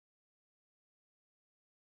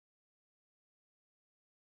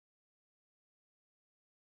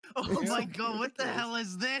Oh my god, what the hell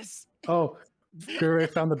is this? Oh, Guru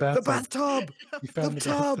found the bathtub. The bathtub! You found the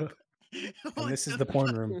bathtub. And this is the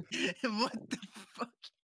porn room. What the fuck?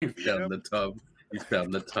 You found the tub. You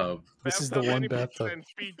found the tub. This is the one bathtub.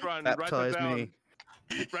 Baptize me.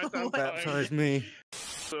 Baptize me.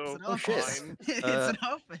 It's an Oh shit! office. It's an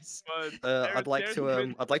office. I'd like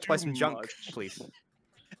to buy some junk, please.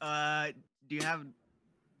 Do you have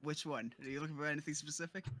which one? Are you looking for anything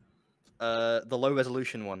specific? The low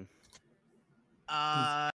resolution one.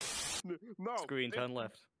 No. Screen, turn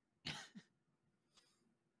left.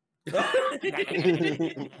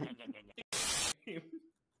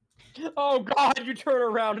 Oh god, you turn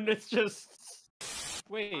around and it's just...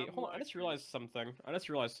 Wait, hold on, I just realized something.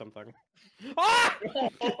 Ah!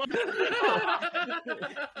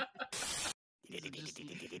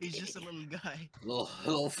 He's just a little guy.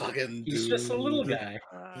 Little fucking dude. He's just a little guy.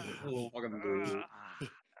 Little fucking dude.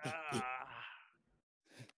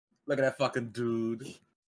 Look at that fucking dude.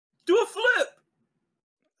 Do a flip!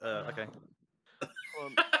 Okay.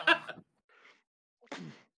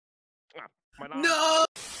 No!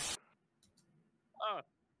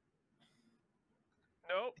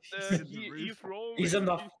 Nope. He's rolling. He's in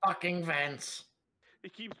the fucking vents. He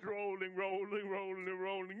keeps rolling.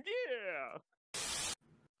 Yeah.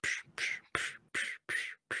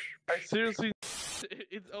 I seriously.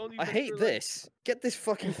 It's only. I hate this. Get this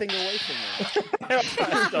fucking thing away from me. I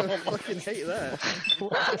fucking hate that.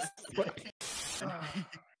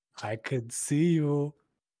 I could see you,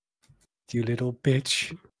 you little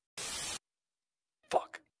bitch.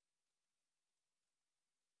 Fuck.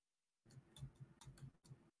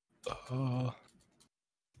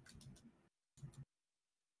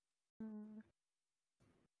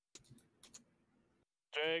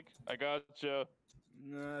 Jake, I got you.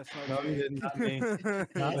 No, it's No, not you me. didn't. Not me.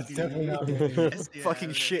 No, it's definitely not me. Fucking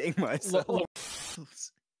shitting myself.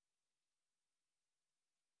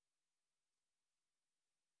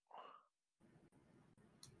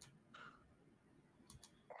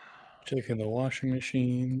 Checking the washing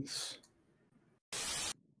machines.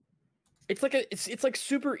 It's like it's like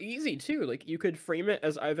super easy too. Like you could frame it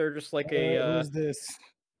as either just like a Who's this?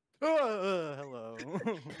 Hello.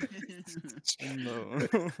 No.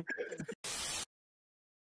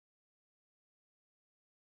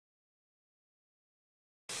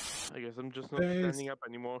 I guess I'm just not Thanks. standing up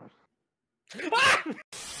anymore.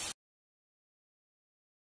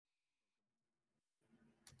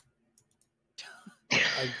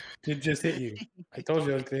 I did just hit you. I told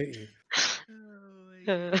you I was gonna hit you. Oh my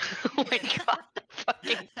god. Oh my god, the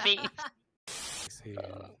fucking face. See,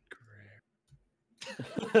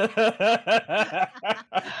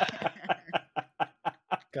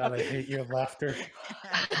 God, I hate your laughter.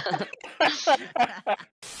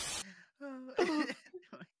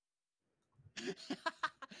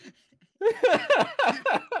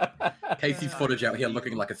 Casey's footage out here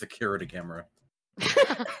looking like a security camera.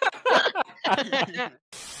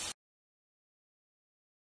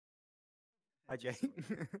 Hi, Jay.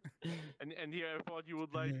 And here I thought you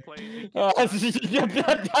would like play.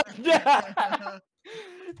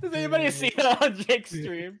 Does anybody see that on Jake's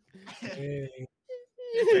stream? Hey.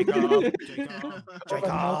 Jacob.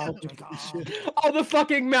 Oh, the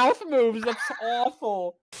fucking mouth moves. That's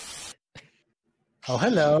awful. Oh,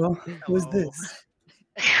 hello. Who's this?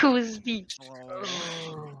 Who's the...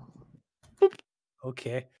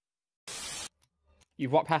 Okay.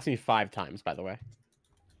 You've walked past me 5 times, by the way.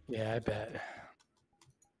 Yeah, I bet.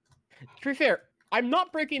 To be fair, I'm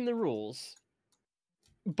not breaking the rules,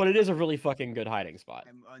 but it is a really fucking good hiding spot.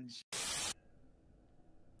 I'm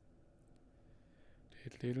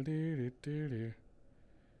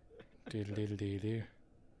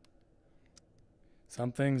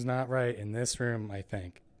Something's not right in this room, I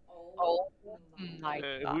think. Oh my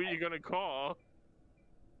Who god. are you gonna call?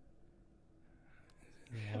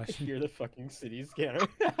 You're the fucking city scanner.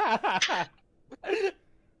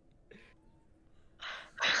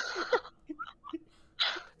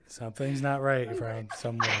 Something's not right, Frank.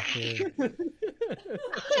 Somewhere here.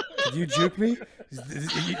 Did you juke me?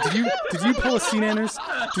 Did you pull a C Nanners?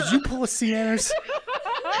 Did you pull a C Nanners?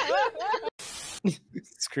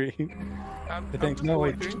 Scream. I think no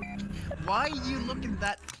wait. Why are you looking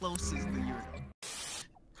that close as the urinal?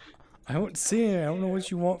 I don't see it. I don't know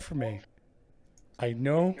what you want from me. I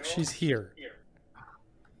know she's here.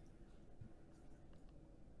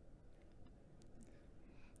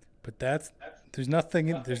 But there's nothing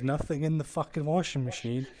in the fucking washing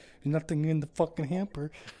machine. There's nothing in the fucking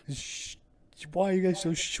hamper. Why are you guys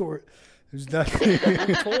so short? There's nothing.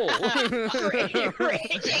 Tall.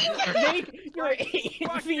 Jake, you're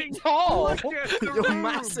 8 feet tall. Look at the You're room.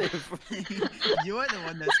 massive. You're the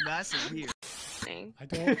one that's massive here. I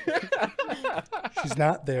don't. She's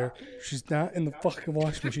not there. She's not in the fucking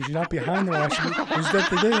washing machine. She's not behind the washing machine. There's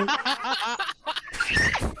nothing in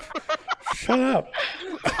it. Shut up.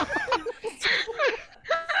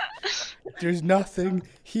 There's nothing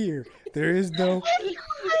here. There is no.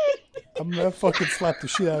 I'm gonna fucking slap the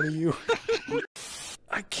shit out of you.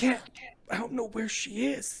 I can't. I don't know where she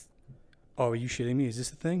is. Oh, are you shitting me? Is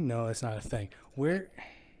this a thing? No, it's not a thing. Where?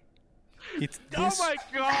 It's this Oh my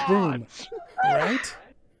god! room, right?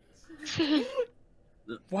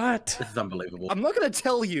 What? This is unbelievable. I'm not gonna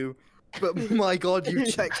tell you, but my god, you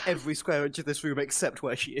checked every square inch of this room except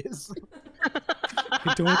where she is.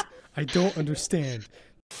 I don't understand.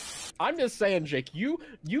 I'm just saying, Jake, you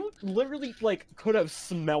literally like could have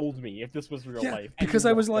smelled me if this was real Yeah, life. and because you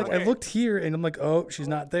I was walked like, away. I looked here and I'm like, oh, she's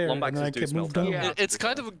not there, Lombaxes and then I do kept smell moved on. terrible. It's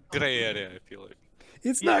kind of a gray area, I feel like.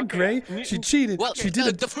 It's Yeah, not okay. gray. She cheated. Well, she did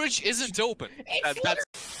it. the fridge isn't open.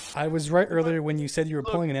 That's I was right earlier when you said you were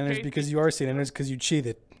Look, pulling an Enders Casey- because you are seeing Enders because you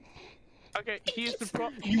cheated. Okay, here's the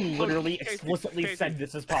problem. You literally explicitly said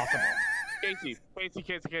this is possible. Casey.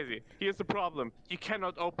 Here's the problem. You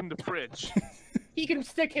cannot open the fridge. He can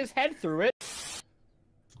stick his head through it.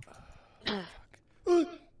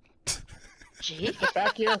 Jake? Get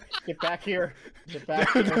back here. Get back here. Get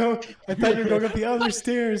back here. No, I thought you were going up the other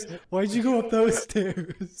stairs. Why'd you go up those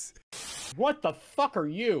stairs? What the fuck are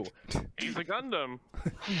you? He's a Gundam.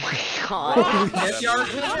 Oh my god. Yes, you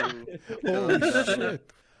are. Holy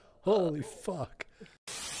shit. Holy fuck.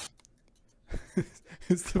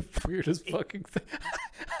 It's the weirdest fucking thing.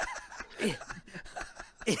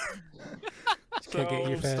 Can't get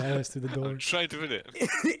your fat ass through the door. I'm trying to win it.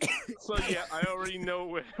 So yeah, I already know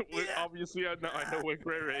where obviously I know where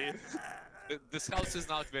Grey is. This house is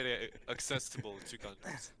not very accessible to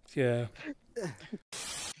guns. Yeah.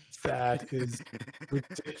 That is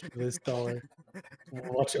ridiculous, dollar.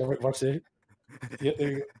 Watch it. Yeah,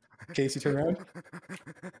 there you go. Casey, turn around.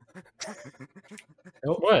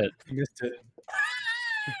 Nope, What? you missed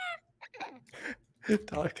it.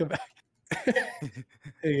 Dollar, come back.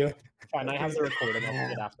 There you go. Fine, I have the recording. I'll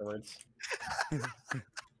read it afterwards.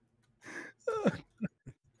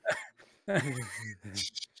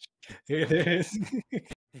 Here it is.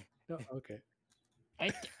 No, okay.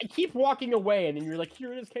 I keep walking away, and then you're like,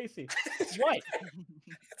 "Here it is, Casey." What?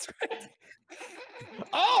 That's right.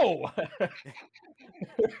 Oh!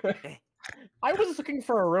 I was looking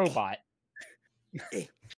for a robot. Hey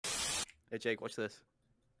Jake, watch this.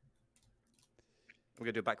 I'm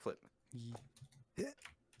gonna do a backflip.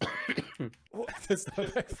 Oh, that's not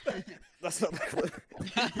a backflip. That's not a backflip.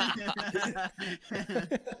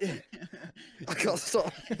 I can't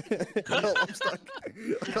stop. No, I'm stuck.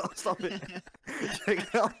 I can't stop it. Jake,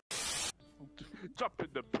 help. Jump in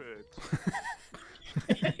the pit.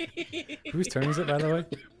 Whose turn is it, by the way?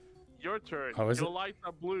 Your turn. Oh, is your it? lights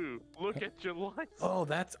are blue. Look at your lights. Oh,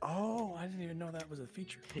 that's. Oh, I didn't even know that was a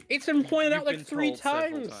feature. It's been pointed out You've like been 3 told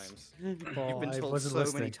several times. times. Well, You've been I told wasn't so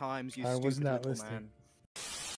listening. many times, you I was stupid not little listening. man.